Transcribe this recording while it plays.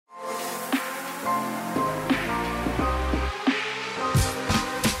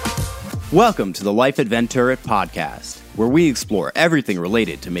Welcome to the Life at Ventura podcast, where we explore everything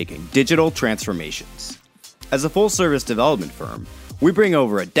related to making digital transformations. As a full-service development firm, we bring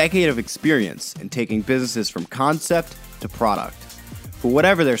over a decade of experience in taking businesses from concept to product for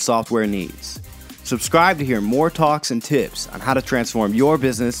whatever their software needs. Subscribe to hear more talks and tips on how to transform your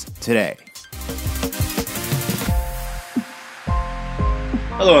business today.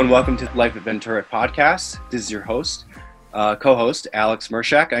 Hello and welcome to the Life at Ventura podcast. This is your host, co-host Alex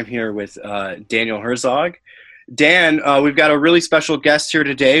Mershak. I'm here with Daniel Herzog. Dan, we've got a really special guest here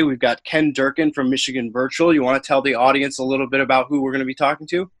today. We've got Ken Durkin from Michigan Virtual. You want to tell the audience a little bit about who we're going to be talking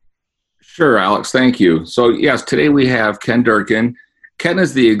to? Sure, Alex. Thank you. So yes, today we have Ken Durkin. Ken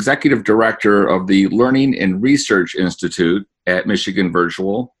is the executive director of the Learning and Research Institute at Michigan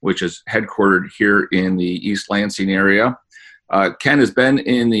Virtual, which is headquartered here in the East Lansing area. Ken has been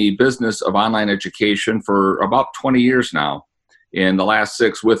in the business of online education for about 20 years now, in the last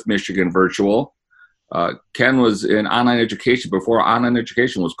 6 with Michigan Virtual. Ken was in online education before online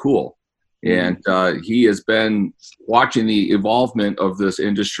education was cool. And he has been watching the evolvement of this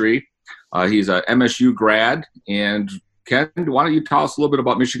industry. He's a MSU grad. And Ken, why don't you tell us a little bit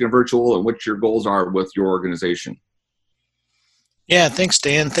about Michigan Virtual and what your goals are with your organization? Yeah, thanks,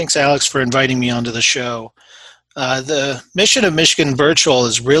 Dan. Thanks, Alex, for inviting me onto the show. The mission of Michigan Virtual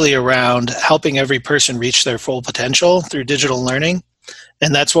is really around helping every person reach their full potential through digital learning.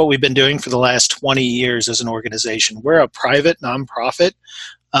 And that's what we've been doing for the last 20 years as an organization. We're a private nonprofit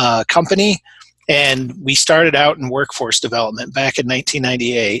company, and we started out in workforce development back in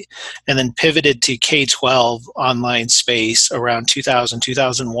 1998 and then pivoted to K-12 online space around 2000,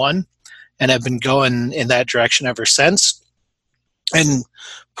 2001, and have been going in that direction ever since. And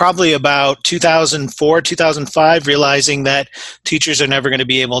probably about 2004, 2005, realizing that teachers are never going to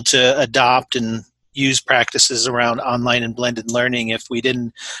be able to adopt and use practices around online and blended learning if we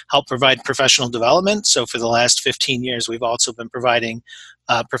didn't help provide professional development. So for the last 15 years, we've also been providing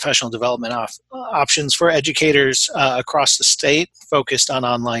professional development options for educators across the state focused on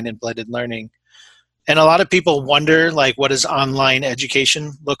online and blended learning. And a lot of people wonder, like, what does online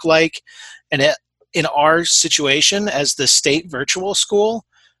education look like? And in our situation as the state virtual school,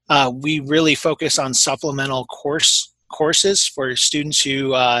 we really focus on supplemental courses for students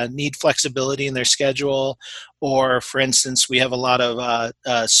who need flexibility in their schedule, or, for instance, we have a lot of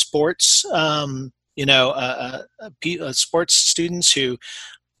sports, sports students who,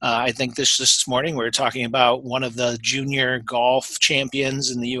 I think this morning we were talking about one of the junior golf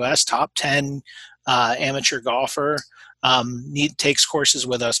champions in the U.S., top 10 amateur golfer. Takes courses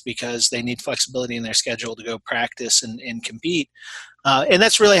with us because they need flexibility in their schedule to go practice and compete. And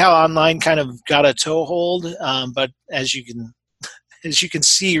that's really how online kind of got a toehold. But as you can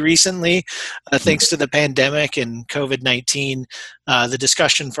see recently, thanks to the pandemic and COVID-19, the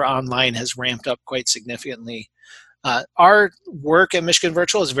discussion for online has ramped up quite significantly. Our work at Michigan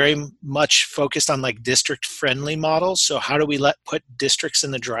Virtual is very much focused on like district-friendly models. So how do we put districts in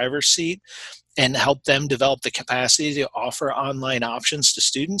the driver's seat and help them develop the capacity to offer online options to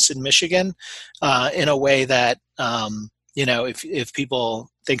students in Michigan in a way that, if people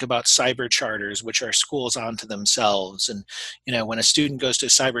think about cyber charters, which are schools onto themselves, and, when a student goes to a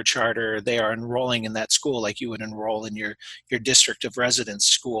cyber charter, they are enrolling in that school like you would enroll in your district of residence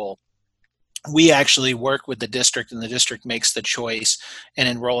school. We actually work with the district, and the district makes the choice and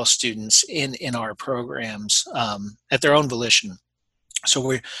enroll students in our programs at their own volition. So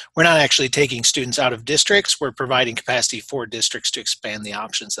we're not actually taking students out of districts. We're providing capacity for districts to expand the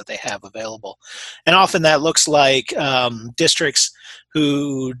options that they have available. And often that looks like districts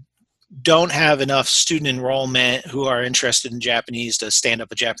who don't have enough student enrollment who are interested in Japanese to stand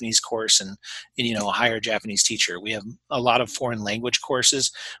up a Japanese course and hire a Japanese teacher. We have a lot of foreign language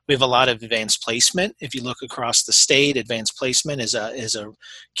courses. We have a lot of advanced placement. If you look across the state, advanced placement is a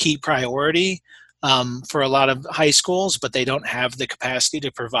key priority for a lot of high schools, but they don't have the capacity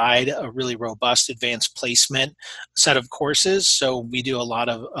to provide a really robust advanced placement set of courses. So we do a lot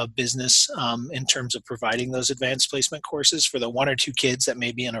of business in terms of providing those advanced placement courses for the 1 or 2 kids that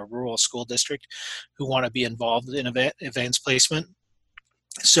may be in a rural school district who want to be involved in advanced placement.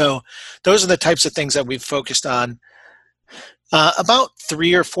 So those are the types of things that we've focused on. About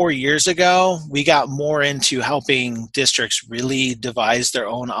 3 or 4 years ago, we got more into helping districts really devise their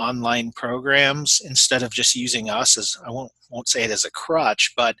own online programs instead of just using us as, I won't say it as a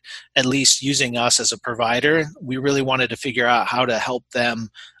crutch, but at least using us as a provider. We really wanted to figure out how to help them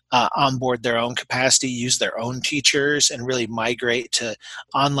onboard their own capacity, use their own teachers, and really migrate to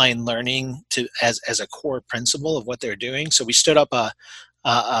online learning as a core principle of what they're doing. So we stood up a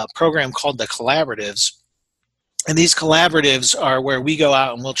program called the Collaboratives. And these collaboratives are where we go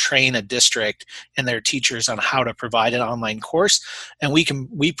out and we'll train a district and their teachers on how to provide an online course, and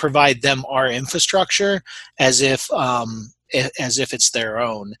we provide them our infrastructure as if it's their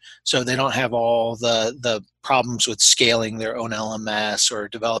own, so they don't have all the problems with scaling their own LMS or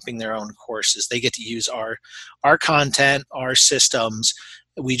developing their own courses. They get to use our content, our systems.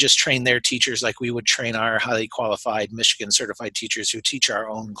 We just train their teachers like we would train our highly qualified Michigan certified teachers who teach our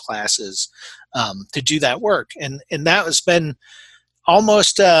own classes, to do that work. And that has been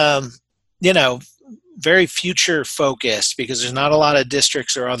almost, very future focused, because there's not a lot of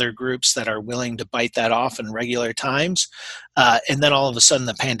districts or other groups that are willing to bite that off in regular times. And then all of a sudden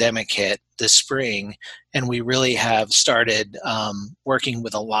the pandemic hit this spring, and we really have started working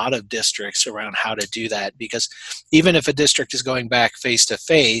with a lot of districts around how to do that, because even if a district is going back face to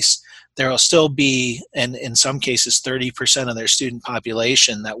face, there will still be, and in some cases 30% of their student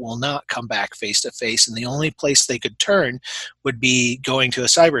population that will not come back face to face, and the only place they could turn would be going to a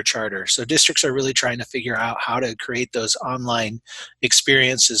cyber charter. So districts are really trying to figure out how to create those online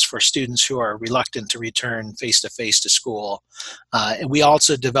experiences for students who are reluctant to return face to school. And we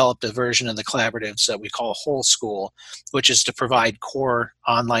also developed a version of the collaboratives that we call Whole School, which is to provide core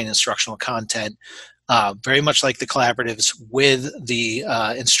online instructional content, very much like the collaboratives, with the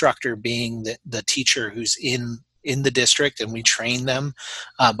instructor being the teacher who's in the district, and we train them,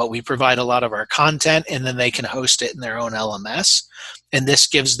 but we provide a lot of our content, and then they can host it in their own LMS. And this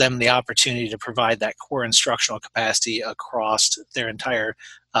gives them the opportunity to provide that core instructional capacity across their entire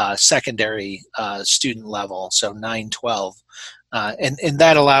secondary student level, so 9-12. And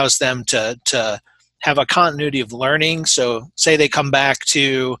that allows them to have a continuity of learning. So say they come back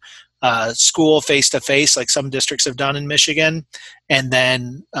to school face-to-face, like some districts have done in Michigan, and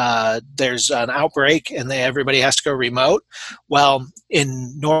then there's an outbreak and everybody has to go remote. Well,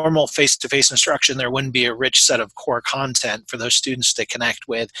 in normal face-to-face instruction, there wouldn't be a rich set of core content for those students to connect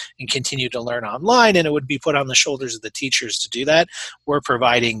with and continue to learn online, and it would be put on the shoulders of the teachers to do that. We're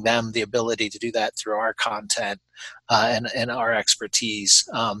providing them the ability to do that through our content and our expertise.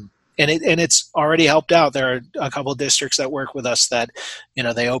 And it's already helped out. There are a couple of districts that work with us that,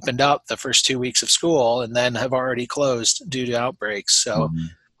 they opened up the first 2 weeks of school and then have already closed due to outbreaks. So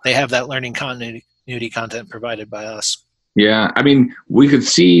they have that learning continuity content provided by us. Yeah, I mean, we could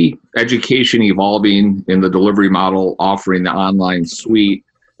see education evolving in the delivery model, offering the online suite,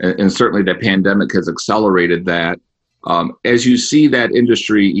 and certainly the pandemic has accelerated that. As you see that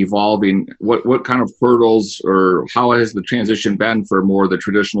industry evolving, what kind of hurdles, or how has the transition been for more of the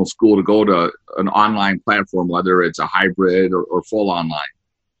traditional school to go to an online platform, whether it's a hybrid or full online?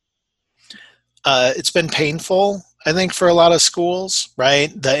 It's been painful, I think, for a lot of schools,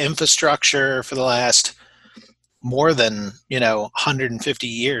 right? The infrastructure for the last more than 150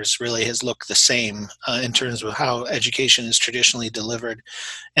 years really has looked the same in terms of how education is traditionally delivered,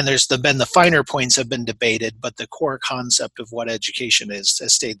 and there's been the finer points have been debated, but the core concept of what education is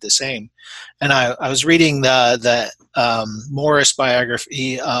has stayed the same. And I was reading the Morris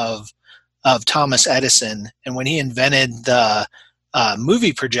biography of Thomas Edison, and when he invented the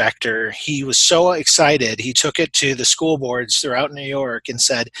movie projector, he was so excited. He took it to the school boards throughout New York and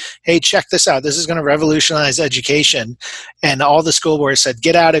said, "Hey, check this out. This is going to revolutionize education." And all the school boards said,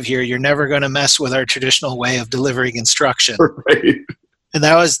 "Get out of here. You're never going to mess with our traditional way of delivering instruction." Right. And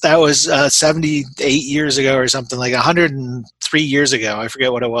that was 78 years ago or something, like 103 years ago. I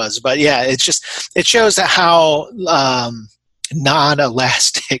forget what it was. But yeah, it shows how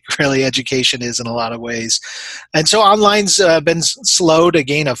non-elastic really education is in a lot of ways. And so online's been slow to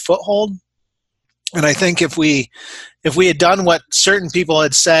gain a foothold. And I think if we had done what certain people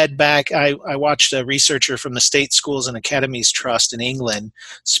had said back, I watched a researcher from the State Schools and Academies Trust in England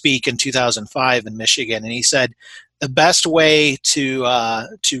speak in 2005 in Michigan, and he said the best way to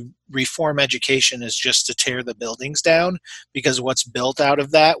reform education is just to tear the buildings down, because what's built out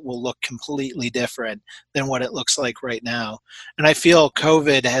of that will look completely different than what it looks like right now. And I feel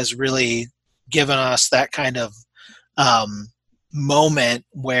COVID has really given us that kind of moment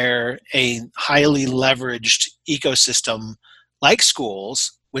where a highly leveraged ecosystem like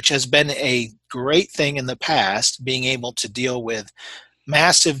schools, which has been a great thing in the past, being able to deal with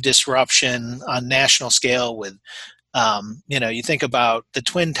massive disruption on national scale with you think about the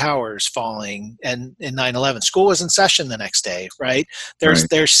Twin Towers falling and in 9/11, school was in session the next day, right?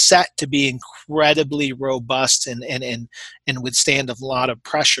 They're set to be incredibly robust and withstand a lot of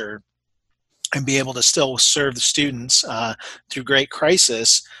pressure and be able to still serve the students through great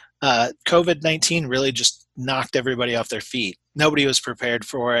crisis. COVID-19 really just knocked everybody off their feet. Nobody was prepared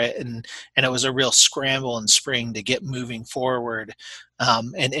for it, and it was a real scramble in spring to get moving forward,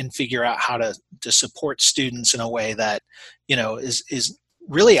 and figure out how to support students in a way that is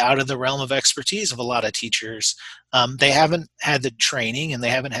really out of the realm of expertise of a lot of teachers. They haven't had the training and they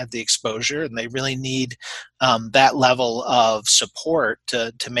haven't had the exposure, and they really need that level of support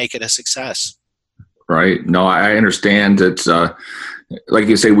to make it a success. Right. No, I understand that. Like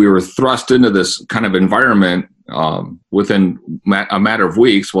you say, we were thrust into this kind of environment within a matter of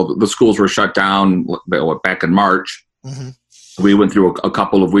weeks. Well, the schools were shut down back in March. Mm-hmm. We went through a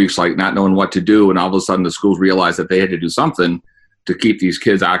couple of weeks like not knowing what to do, and all of a sudden the schools realized that they had to do something to keep these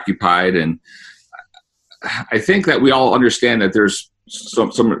kids occupied. And I think that we all understand that there's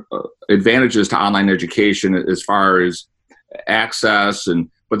some advantages to online education as far as access,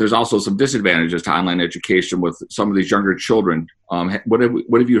 but there's also some disadvantages to online education with some of these younger children. What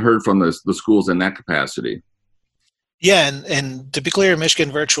have you heard from the schools in that capacity? Yeah, and to be clear,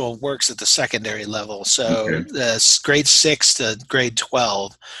 Michigan Virtual works at the secondary level, so grade 6 to grade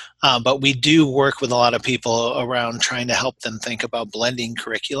 12. But we do work with a lot of people around trying to help them think about blending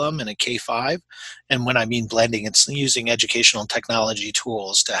curriculum in a K-5. And when I mean blending, it's using educational technology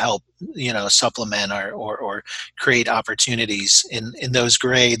tools to help supplement or create opportunities in those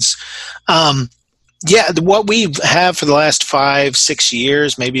grades. What we have for the last 5-6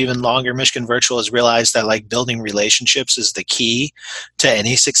 years, maybe even longer, Michigan Virtual has realized that building relationships is the key to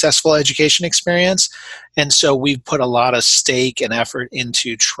any successful education experience. And so we've put a lot of stake and effort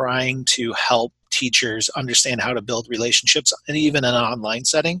into trying to help teachers understand how to build relationships, and even in an online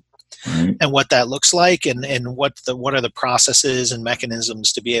setting. Mm-hmm. And what that looks like, and what are the processes and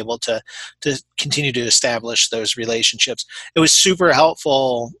mechanisms to be able to continue to establish those relationships. It was super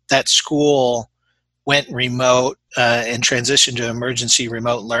helpful that school went remote and transitioned to emergency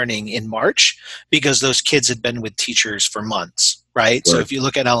remote learning in March, because those kids had been with teachers for months, right? So if you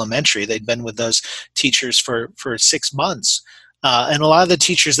look at elementary, they'd been with those teachers for 6 months. And a lot of the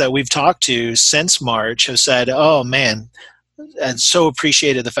teachers that we've talked to since March have said, oh man, and so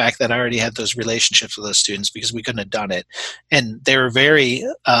appreciated the fact that I already had those relationships with those students, because we couldn't have done it. And they were very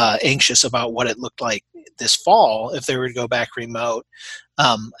anxious about what it looked like this fall if they were to go back remote,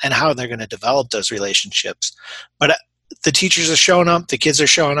 and how they're going to develop those relationships. But the teachers are showing up, the kids are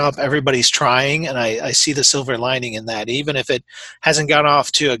showing up, everybody's trying, and I see the silver lining in that. Even if it hasn't got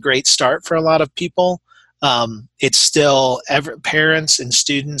off to a great start for a lot of people, it's still parents and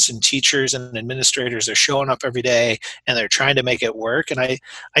students and teachers and administrators are showing up every day, and they're trying to make it work. And I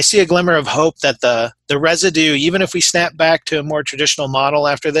see a glimmer of hope that the residue, even if we snap back to a more traditional model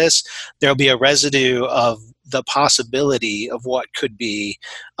after this, there'll be a residue of the possibility of what could be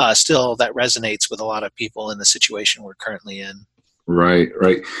still that resonates with a lot of people in the situation we're currently in. Right.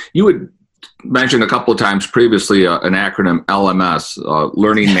 You would mention a couple of times previously an acronym LMS,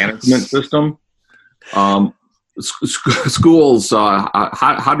 Learning Management System. Schools,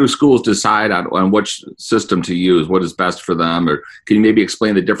 how do schools decide on which system to use? What is best for them? Or can you maybe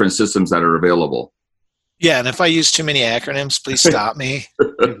explain the different systems that are available? Yeah, and if I use too many acronyms, please stop me.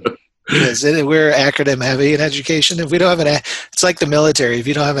 Because we're acronym heavy in education. If we don't have it's like the military. If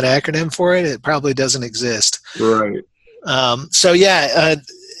you don't have an acronym for it, it probably doesn't exist. Right.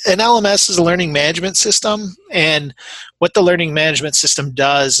 An LMS is a learning management system, and what the learning management system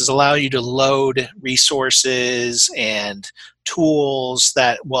does is allow you to load resources and tools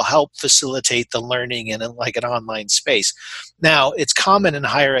that will help facilitate the learning in an online space. Now, it's common in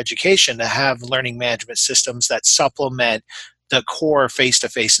higher education to have learning management systems that supplement the core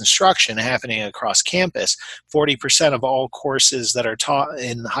face-to-face instruction happening across campus. 40% of all courses that are taught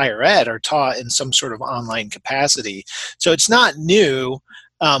in higher ed are taught in some sort of online capacity. So it's not new.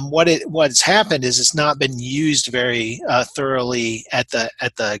 What's happened is it's not been used very thoroughly at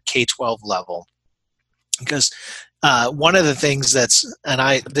the K-12 level, because one of the things this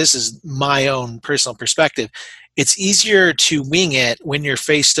is my own personal perspective, it's easier to wing it when you're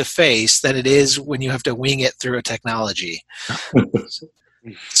face to face than it is when you have to wing it through a technology.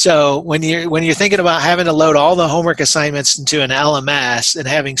 So when you're thinking about having to load all the homework assignments into an LMS and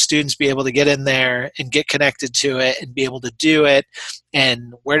having students be able to get in there and get connected to it and be able to do it,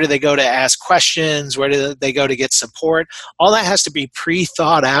 and where do they go to ask questions, where do they go to get support, all that has to be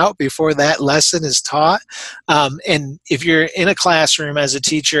pre-thought out before that lesson is taught. And if you're in a classroom as a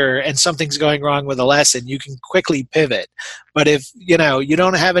teacher and something's going wrong with a lesson, you can quickly pivot. But if you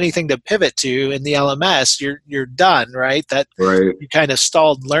don't have anything to pivot to in the LMS, you're done, right? Right. You kind of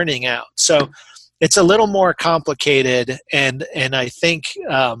stalled learning out. So it's a little more complicated, and I think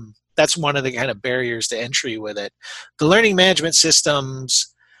that's one of the kind of barriers to entry with it. The learning management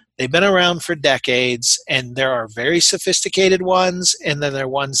systems They've been around for decades, and there are very sophisticated ones, and then there are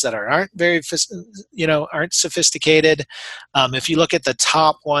ones that aren't aren't sophisticated. If you look at the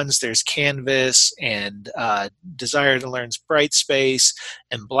top ones, there's Canvas and Desire to Learn's Brightspace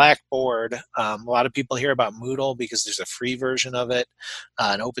and Blackboard. A lot of people hear about Moodle because there's a free version of it,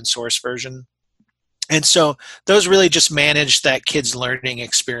 an open source version. And so those really just manage that kid's learning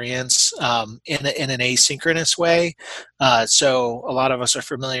experience in an asynchronous way. So a lot of us are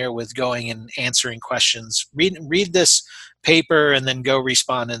familiar with going and answering questions. Read this paper and then go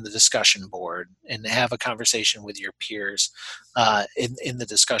respond in the discussion board and have a conversation with your peers in the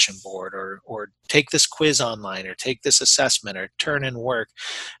discussion board, or take this quiz online, or take this assessment, or turn in work.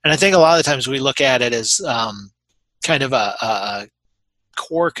 And I think a lot of times we look at it as kind of a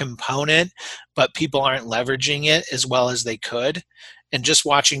core component, but people aren't leveraging it as well as they could. And just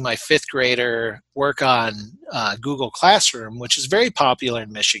watching my fifth grader work on Google Classroom, which is very popular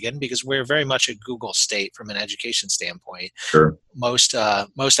in Michigan because we're very much a Google state from an education standpoint. Sure. Most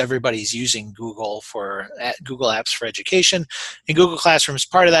everybody's using Google Apps for education, and Google Classroom is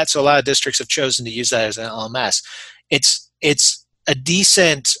part of that. So a lot of districts have chosen to use that as an LMS. It's a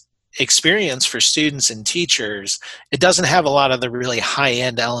decent experience for students and teachers. It doesn't have a lot of the really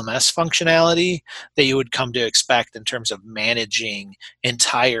high-end LMS functionality that you would come to expect in terms of managing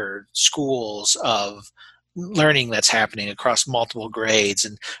entire schools of learning that's happening across multiple grades,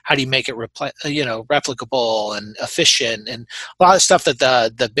 and how do you make it replicable and efficient, and a lot of stuff that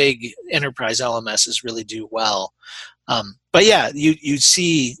the big enterprise LMSs really do well. But yeah, you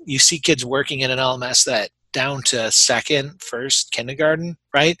see kids working in an LMS that down to second, first, kindergarten,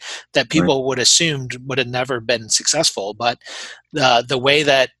 right? That people would assumed would have never been successful. But the way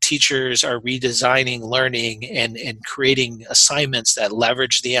that teachers are redesigning learning and creating assignments that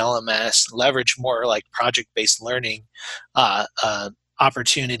leverage the LMS, leverage more like project-based learning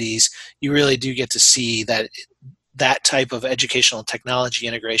opportunities, you really do get to see that type of educational technology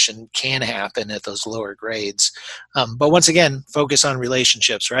integration can happen at those lower grades. But once again, focus on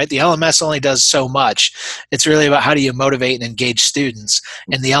relationships, right? The LMS only does so much. It's really about how do you motivate and engage students.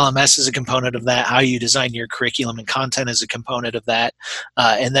 And the LMS is a component of that. How you design your curriculum and content is a component of that.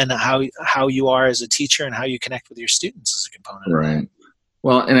 And then how you are as a teacher and how you connect with your students is a component of that. Right.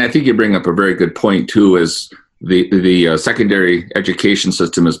 Well, and I think you bring up a very good point too, is the secondary education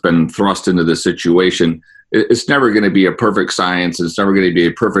system has been thrust into this situation. It's never going to be a perfect science. It's never going to be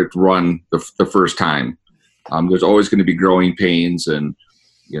a perfect run the first time. There's always going to be growing pains, and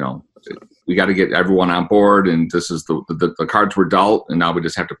we got to get everyone on board. And this is the cards were dealt, and now we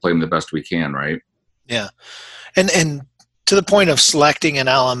just have to play them the best we can, right? Yeah, and to the point of selecting an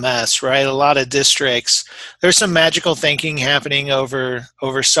LMS, right? A lot of districts, there's some magical thinking happening over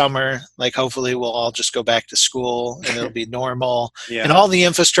summer. Like hopefully we'll all just go back to school and it'll be normal. Yeah. And all the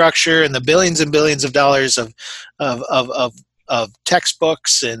infrastructure and the billions and billions of dollars of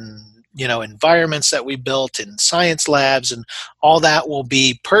textbooks and environments that we built in science labs and all that will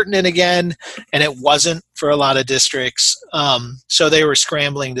be pertinent again. And it wasn't for a lot of districts. So they were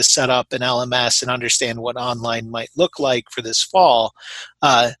scrambling to set up an LMS and understand what online might look like for this fall.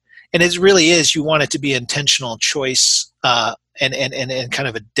 And it really is, you want it to be intentional choice and kind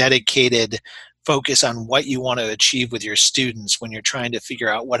of a dedicated focus on what you want to achieve with your students when you're trying to figure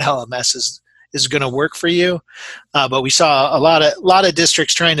out what LMS is going to work for you. But we saw a lot of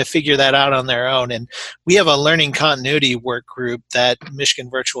districts trying to figure that out on their own. And we have a learning continuity work group that Michigan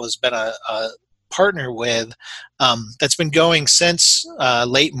Virtual has been a partner with that's been going since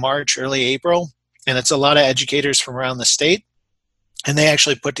late March, early April. And it's a lot of educators from around the state. And they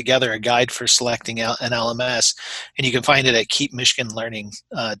actually put together a guide for selecting an LMS. And you can find it at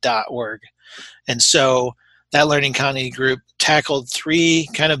keepmichiganlearning.org. And so that learning continuity group tackled three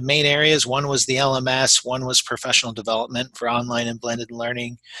kind of main areas. One was the LMS, one was professional development for online and blended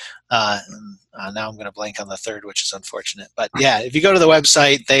learning. Now I'm going to blank on the third, which is unfortunate. But yeah, if you go to the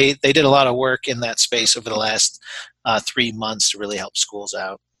website, they did a lot of work in that space over the last 3 months to really help schools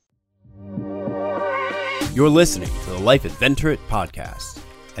out. You're listening to the Life at Venturit podcast.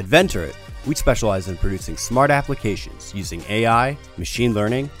 At Venturit, we specialize in producing smart applications using AI, machine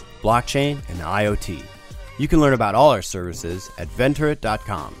learning, blockchain, and IoT. You can learn about all our services at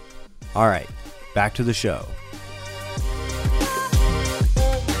venturit.com. All right, back to the show.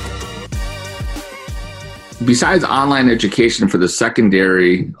 Besides online education for the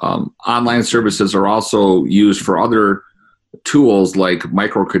secondary, online services are also used for other tools like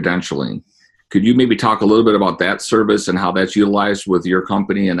micro-credentialing. Could you maybe talk a little bit about that service and how that's utilized with your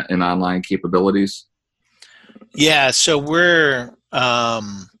company and online capabilities? Yeah, so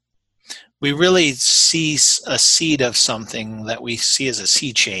we really see a seed of something that we see as a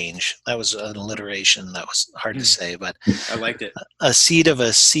sea change. That was an alliteration. That was hard to say, but I liked it. A seed of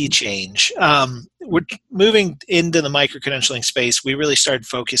a sea change. We're moving into the micro-credentialing space. We really started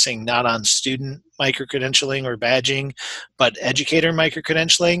focusing not on student micro-credentialing or badging, but educator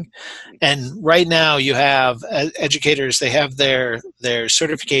micro-credentialing. And right now you have educators, they have their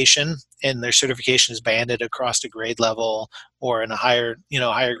certification, and their certification is banded across a grade level or in a higher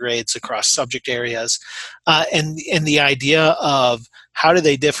grades across subject areas. And the idea of how do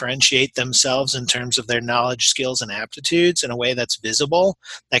they differentiate themselves in terms of their knowledge, skills, and aptitudes in a way that's visible,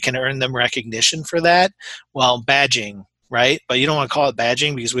 that can earn them recognition for that? Well, badging, right? But you don't want to call it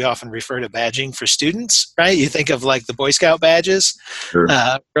badging because we often refer to badging for students, right? You think of like the Boy Scout badges, Sure.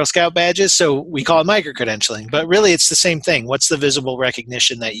 Girl Scout badges, so we call it micro-credentialing. But really it's the same thing. What's the visible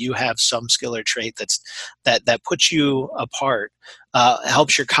recognition that you have some skill or trait that puts you apart?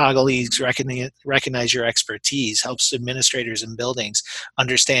 Helps your colleagues recognize your expertise, helps administrators in buildings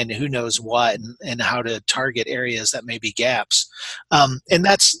understand who knows what and how to target areas that may be gaps. And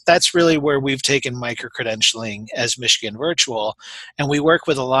that's really where we've taken micro-credentialing as Michigan Virtual. And we work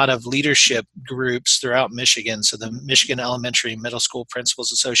with a lot of leadership groups throughout Michigan. So the Michigan Elementary and Middle School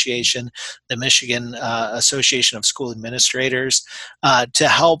Principals Association, the Michigan Association of School Administrators, to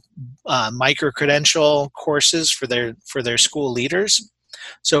help micro-credential courses for their school leaders.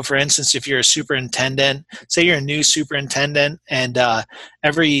 So for instance, if you're a superintendent, say you're a new superintendent, and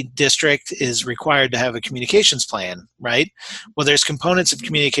every district is required to have a communications plan, right? Well, there's components of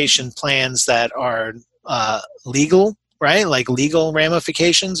communication plans that are legal, right? Like legal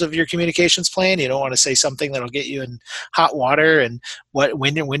ramifications of your communications plan. You don't want to say something that'll get you in hot water. And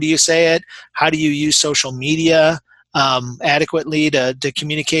when do you say it? How do you use social media adequately to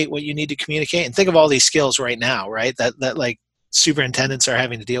communicate what you need to communicate? And think of all these skills right now, right? That like superintendents are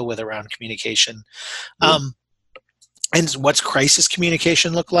having to deal with around communication. And what's crisis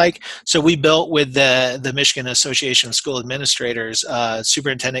communication look like? So we built with the Michigan Association of School Administrators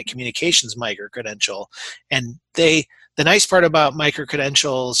superintendent communications micro-credential. And the nice part about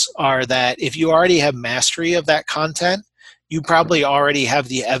micro-credentials are that if you already have mastery of that content, you probably already have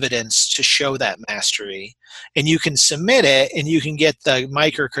the evidence to show that mastery. And you can submit it and you can get the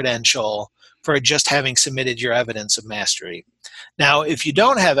micro-credential for just having submitted your evidence of mastery. Now, if you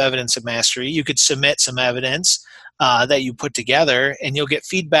don't have evidence of mastery, you could submit some evidence that you put together, and you'll get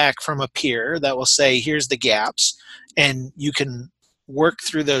feedback from a peer that will say, here's the gaps, and you can work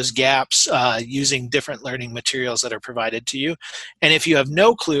through those gaps using different learning materials that are provided to you. And if you have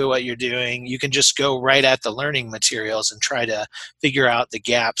no clue what you're doing, you can just go right at the learning materials and try to figure out the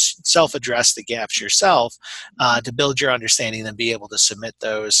gaps, self-address the gaps yourself to build your understanding and be able to submit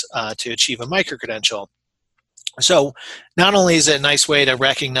those to achieve a micro-credential. So not only is it a nice way to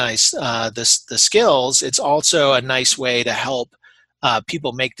recognize the skills, it's also a nice way to help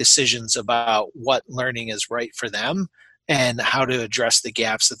people make decisions about what learning is right for them and how to address the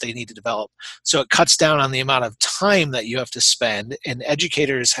gaps that they need to develop. So it cuts down on the amount of time that you have to spend, and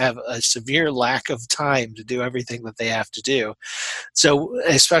educators have a severe lack of time to do everything that they have to do. So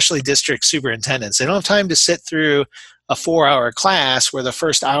especially district superintendents, they don't have time to sit through a 4-hour class where the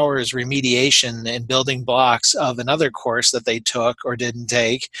first hour is remediation and building blocks of another course that they took or didn't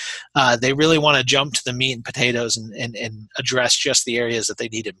take. They really want to jump to the meat and potatoes and address just the areas that they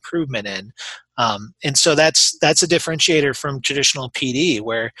need improvement in. And so that's a differentiator from traditional PD,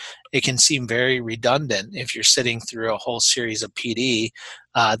 where it can seem very redundant if you're sitting through a whole series of PD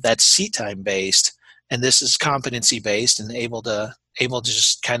that's seat time based, and this is competency based and able to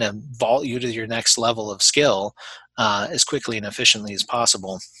just kind of vault you to your next level of skill as quickly and efficiently as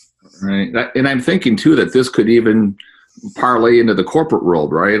possible. Right. And I'm thinking too that this could even parlay into the corporate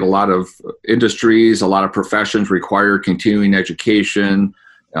world, right? A lot of industries, a lot of professions require continuing education.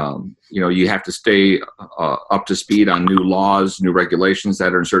 You have to stay up to speed on new laws, new regulations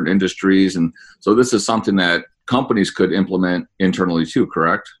that are in certain industries. And so this is something that companies could implement internally too,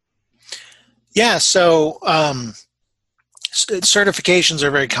 correct? Yeah. So certifications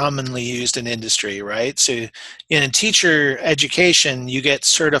are very commonly used in industry, right? So in teacher education, you get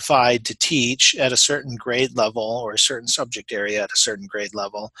certified to teach at a certain grade level or a certain subject area at a certain grade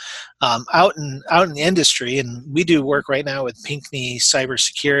level. Out in the industry, and we do work right now with Pinckney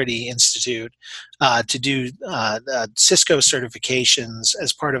Cybersecurity Institute to do Cisco certifications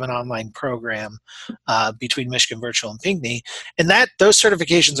as part of an online program between Michigan Virtual and Pinckney. And those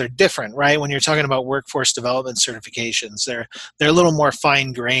certifications are different, right? When you're talking about workforce development certifications, they're a little more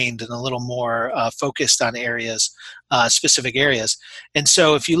fine-grained and a little more focused on areas, specific areas. And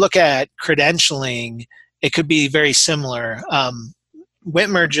so if you look at credentialing, it could be very similar.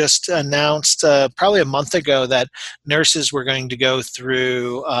 Whitmer just announced probably a month ago that nurses were going to go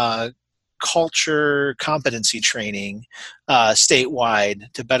through culture competency training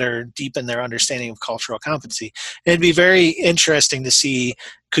statewide to better deepen their understanding of cultural competency. It'd be very interesting to see,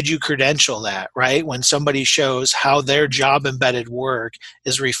 could you credential that, right? When somebody shows how their job embedded work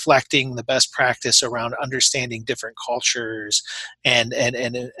is reflecting the best practice around understanding different cultures and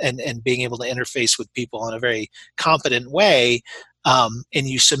being able to interface with people in a very competent way. And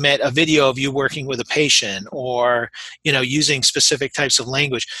you submit a video of you working with a patient or, using specific types of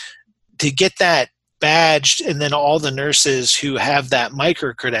language, to get that badged, and then all the nurses who have that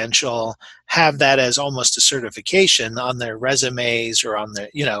micro credential have that as almost a certification on their resumes or on their,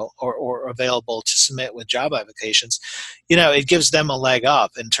 or available to submit with job applications. It gives them a leg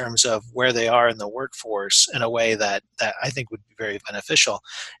up in terms of where they are in the workforce in a way that I think would be very beneficial.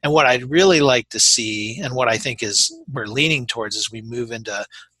 And what I'd really like to see, and what I think we're leaning towards as we move into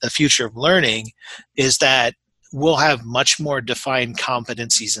the future of learning, is that we'll have much more defined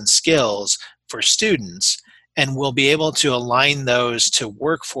competencies and skills for students, and we'll be able to align those to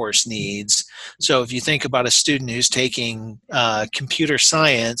workforce needs. So if you think about a student who's taking computer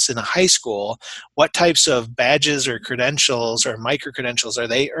science in a high school, what types of badges or credentials or micro-credentials are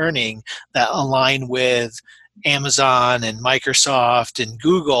they earning that align with Amazon and Microsoft and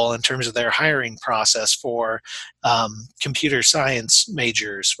Google in terms of their hiring process for computer science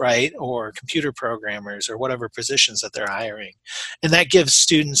majors, right? Or computer programmers or whatever positions that they're hiring. And that gives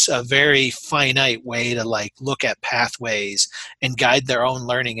students a very finite way to look at pathways and guide their own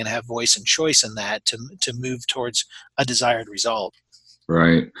learning and have voice and choice in that to move towards a desired result.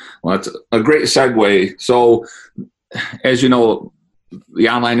 Right. Well, that's a great segue. So, as you know, the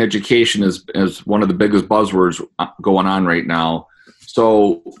online education is one of the biggest buzzwords going on right now.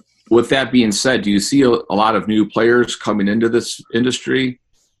 So with that being said, do you see a lot of new players coming into this industry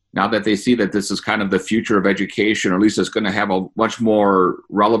now that they see that this is kind of the future of education, or at least it's going to have a much more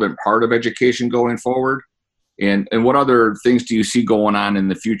relevant part of education going forward? And what other things do you see going on in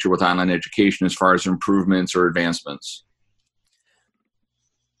the future with online education as far as improvements or advancements?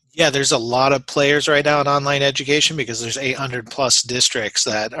 Yeah, there's a lot of players right now in online education because there's 800 plus districts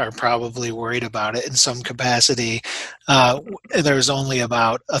that are probably worried about it in some capacity. There's only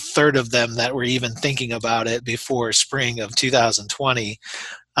about a third of them that were even thinking about it before spring of 2020.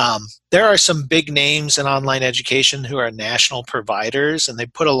 There are some big names in online education who are national providers, and they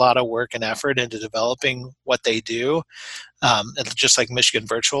put a lot of work and effort into developing what they do. Just like Michigan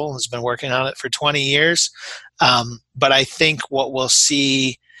Virtual has been working on it for 20 years. But I think what we'll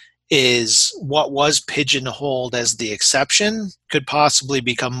see is what was pigeonholed as the exception could possibly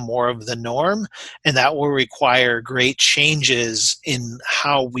become more of the norm, and that will require great changes in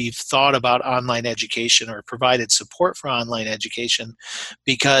how we've thought about online education or provided support for online education.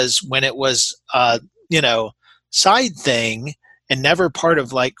 Because when it was side thing and never part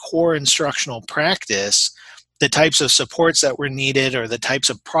of core instructional practice, the types of supports that were needed or the types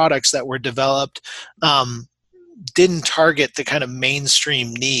of products that were developed didn't target the kind of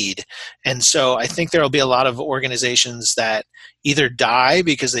mainstream need. And so I think there will be a lot of organizations that either die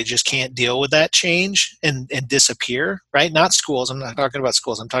because they just can't deal with that change and disappear, right? Not schools. I'm not talking about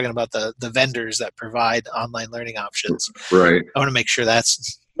schools. I'm talking about the vendors that provide online learning options. Right. I want to make sure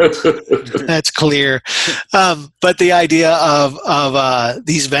that's clear. But the idea of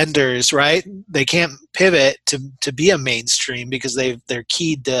these vendors, right? They can't pivot to be a mainstream because they're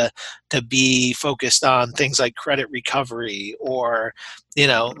keyed to be focused on things like credit recovery or,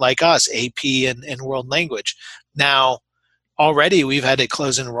 like us, AP and world language. Now, already we've had to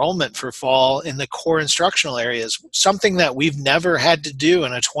close enrollment for fall in the core instructional areas, something that we've never had to do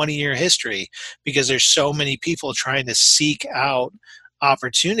in a 20-year history because there's so many people trying to seek out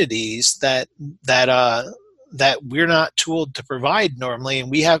opportunities that we're not tooled to provide normally, and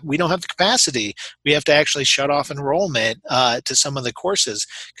we don't have the capacity. We have to actually shut off enrollment to some of the courses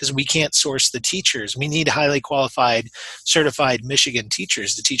because we can't source the teachers. We need highly qualified, certified Michigan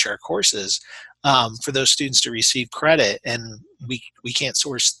teachers to teach our courses for those students to receive credit, and we can't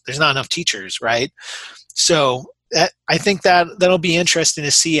source. There's not enough teachers, right? So I think that'll be interesting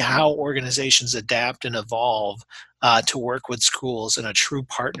to see how organizations adapt and evolve to work with schools in a true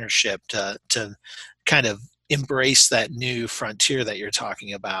partnership to kind of embrace that new frontier that you're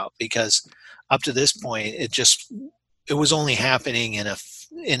talking about. Because up to this point, it was only happening in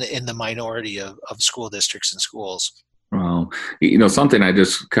the minority of school districts and schools. Well, something I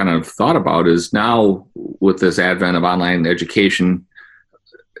just kind of thought about is now with this advent of online education,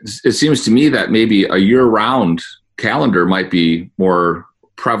 it seems to me that maybe a year-round calendar might be more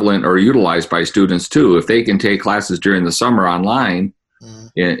prevalent or utilized by students too. If they can take classes during the summer online,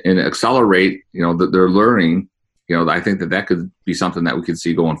 and accelerate, their learning, I think that could be something that we could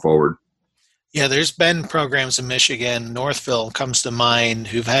see going forward. Yeah, there's been programs in Michigan, Northville comes to mind,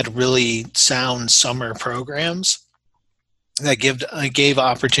 who've had really sound summer programs that gave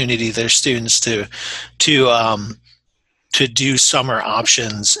opportunity to their students to do summer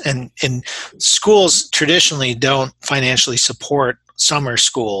options. And schools traditionally don't financially support summer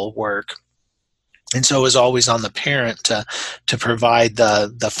school work. And so it was always on the parent to provide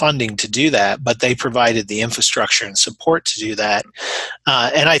the funding to do that, but they provided the infrastructure and support to do that.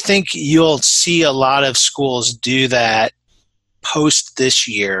 And I think you'll see a lot of schools do that post this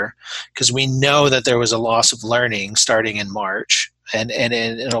year, because we know that there was a loss of learning starting in March. And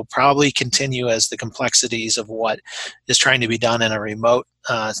it'll probably continue as the complexities of what is trying to be done in a remote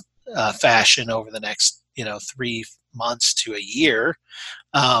fashion over the next 3 months to a year.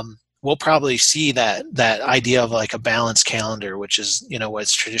 We'll probably see that idea of like a balanced calendar, which is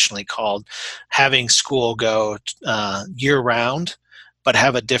what's traditionally called having school go year round, but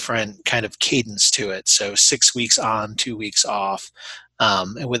have a different kind of cadence to it. So 6 weeks on, 2 weeks off,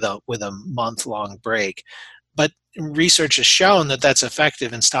 with a month-long break. But research has shown that that's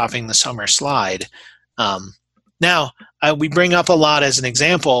effective in stopping the summer slide. Now, we bring up a lot as an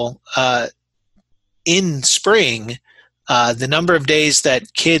example, in spring, the number of days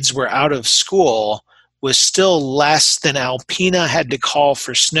that kids were out of school was still less than Alpena had to call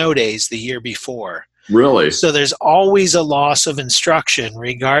for snow days the year before. Really? So there's always a loss of instruction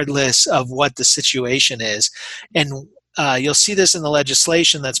regardless of what the situation is. And you'll see this in the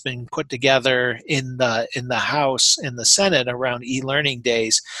legislation that's been put together in the House and the Senate around e-learning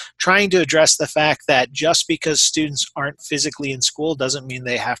days, trying to address the fact that just because students aren't physically in school doesn't mean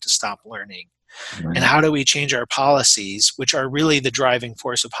they have to stop learning. Right. And how do we change our policies, which are really the driving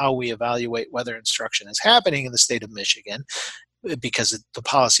force of how we evaluate whether instruction is happening in the state of Michigan, because the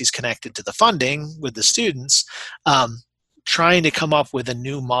policy is connected to the funding with the students, trying to come up with a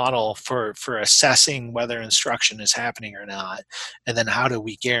new model for assessing whether instruction is happening or not. And then how do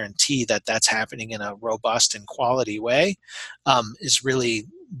we guarantee that that's happening in a robust and quality way, is really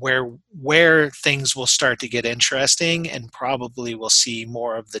where things will start to get interesting, and probably we'll see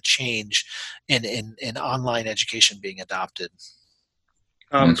more of the change in online education being adopted.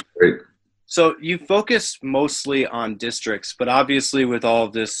 That's great. So you focus mostly on districts, but obviously with all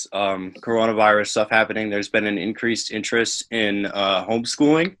of this coronavirus stuff happening, there's been an increased interest in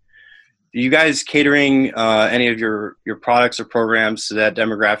homeschooling. Are you guys catering any of your products or programs to that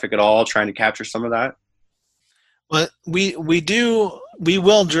demographic at all, trying to capture some of that? Well, we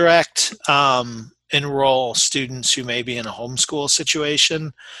will direct enroll students who may be in a homeschool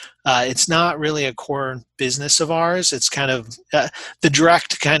situation. It's not really a core business of ours. It's kind of the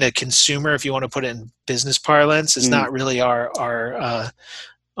direct kind of consumer, if you want to put it in business parlance, is not really our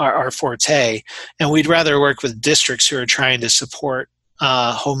forte. And we'd rather work with districts who are trying to support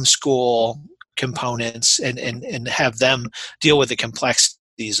homeschool components and have them deal with the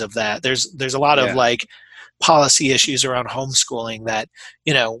complexities of that. There's a lot of policy issues around homeschooling that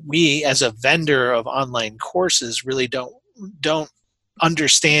we as a vendor of online courses really don't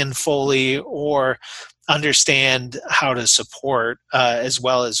understand fully or understand how to support as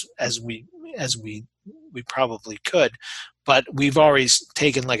well as we probably could. But we've always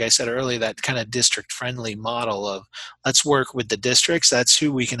taken, like I said earlier, that kind of district friendly model of let's work with the districts. That's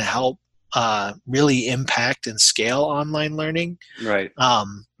who we can help really impact and scale online learning. Right.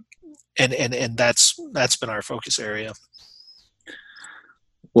 And that's been our focus area.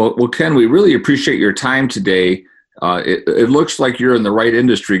 Well, Ken, we really appreciate your time today. It looks like you're in the right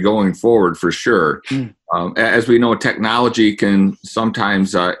industry going forward for sure. As we know, technology can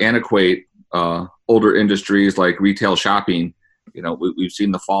sometimes antiquate older industries like retail shopping. We've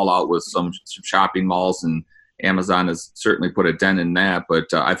seen the fallout with some shopping malls, and Amazon has certainly put a dent in that. But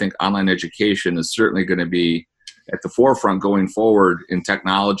I think online education is certainly going to be at the forefront going forward in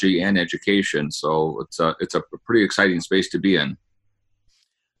technology and education. So it's a pretty exciting space to be in.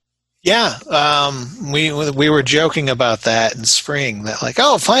 Yeah, we were joking about that in spring, that like,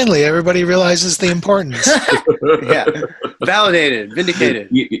 oh, finally everybody realizes the importance. Yeah, validated, vindicated.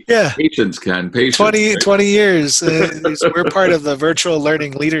 Yeah, patience, Ken. Patience. 20 years. We're part of the Virtual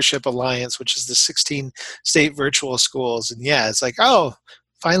Learning Leadership Alliance, which is the 16 state virtual schools, and yeah, it's like, oh,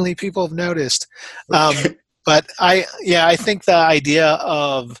 finally people have noticed. But I think the idea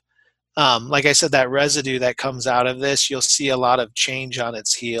of like I said, that residue that comes out of this, you'll see a lot of change on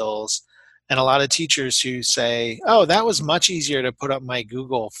its heels, and a lot of teachers who say, oh, that was much easier to put up my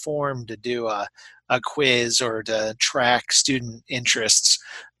Google form to do a quiz or to track student interests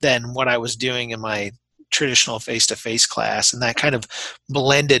than what I was doing in my traditional face-to-face class, and that kind of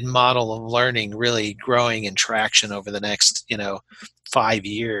blended model of learning really growing in traction over the next 5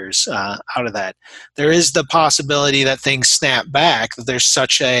 years out of that. There is the possibility that things snap back, that there's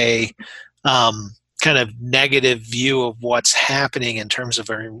such a kind of negative view of what's happening in terms of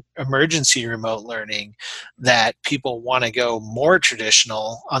our emergency remote learning, that people want to go more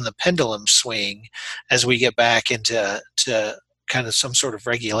traditional on the pendulum swing as we get back into kind of some sort of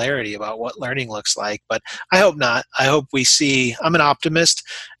regularity about what learning looks like. But I hope not. I hope we see, I'm an optimist,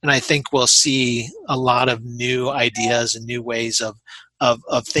 and I think we'll see a lot of new ideas and new ways of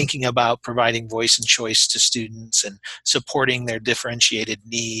thinking about providing voice and choice to students and supporting their differentiated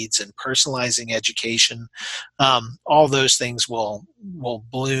needs and personalizing education. All those things will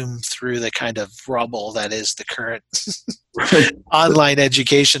bloom through the kind of rubble that is the current online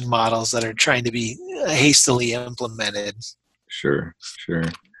education models that are trying to be hastily implemented. Sure.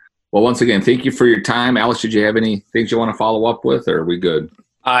 Well, once again, thank you for your time. Alex, did you have any things you want to follow up with, or are we good?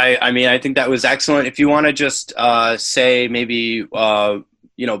 I mean, I think that was excellent. If you want to just say maybe,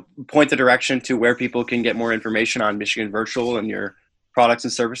 point the direction to where people can get more information on Michigan Virtual and your products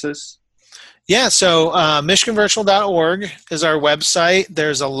and services. Yeah, so MichiganVirtual.org is our website.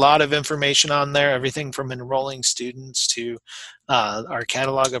 There's a lot of information on there, everything from enrolling students to our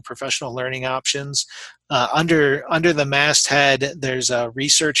catalog of professional learning options. Under the masthead, there's a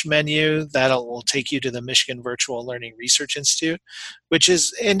research menu that will take you to the Michigan Virtual Learning Research Institute, which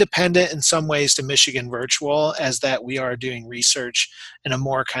is independent in some ways to Michigan Virtual, as that we are doing research in a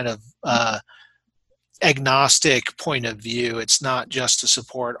more kind of agnostic point of view. It's not just to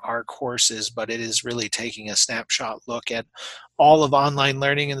support our courses, but it is really taking a snapshot look at all of online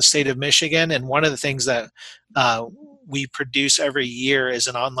learning in the state of Michigan. And one of the things that we produce every year is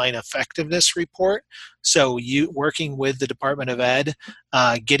an online effectiveness report. So working with the Department of Ed,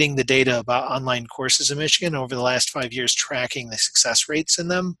 getting the data about online courses in Michigan over the last 5 years, tracking the success rates in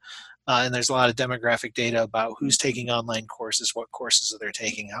them. And there's a lot of demographic data about who's taking online courses, what courses are they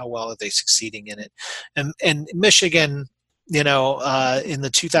taking, how well are they succeeding in it. And Michigan, in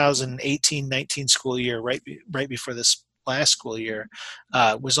the 2018-19 school year, right before this last school year,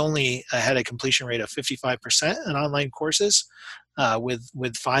 had a completion rate of 55% in online courses,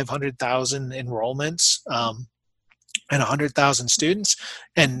 with 500,000 enrollments. And 100,000 students.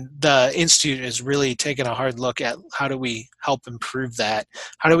 And the Institute has really taken a hard look at how do we help improve that?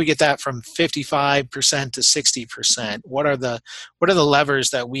 How do we get that from 55% to 60%? What are the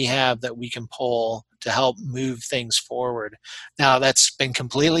levers that we have that we can pull to help move things forward? Now, that's been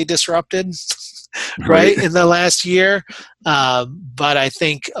completely disrupted, right, in the last year. But I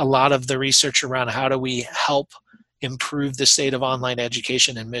think a lot of the research around how do we help improve the state of online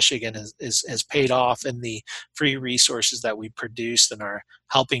education in Michigan has paid off in the free resources that we produced and are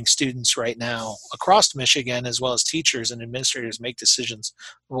helping students right now across Michigan, as well as teachers and administrators, make decisions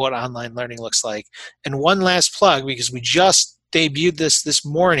of what online learning looks like. And one last plug, because we just debuted this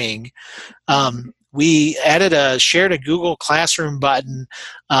morning, we shared a Google Classroom button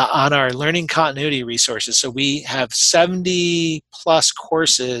on our learning continuity resources. So we have 70 plus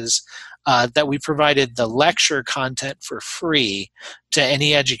courses that we provided the lecture content for free to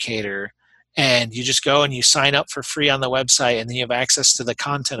any educator. And you just go and you sign up for free on the website, and then you have access to the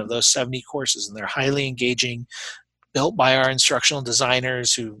content of those 70 courses. And they're highly engaging, built by our instructional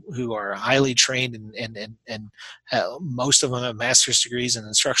designers who are highly trained and most of them have master's degrees in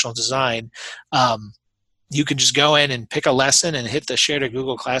instructional design. You can just go in and pick a lesson and hit the Share to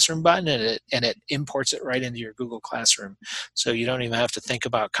Google Classroom button, and it imports it right into your Google Classroom. So you don't even have to think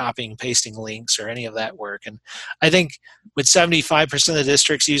about copying and pasting links or any of that work. And I think with 75% of the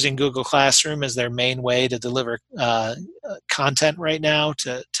districts using Google Classroom as their main way to deliver content right now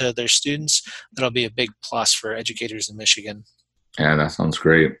to their students, that'll be a big plus for educators in Michigan. Yeah, that sounds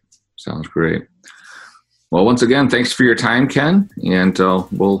great. Well, once again, thanks for your time, Ken, and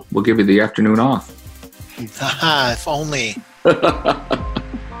we'll give you the afternoon off. If only.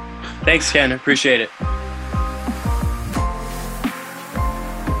 Thanks, Ken. Appreciate it.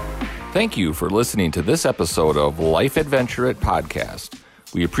 Thank you for listening to this episode of Life Adventure It Podcast.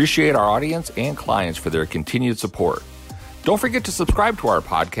 We appreciate our audience and clients for their continued support. Don't forget to subscribe to our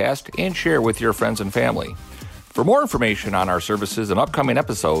podcast and share with your friends and family. For more information on our services and upcoming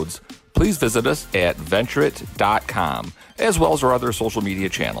episodes, please visit us at venturit.com, as well as our other social media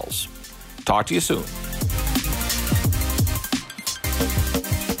channels. Talk to you soon.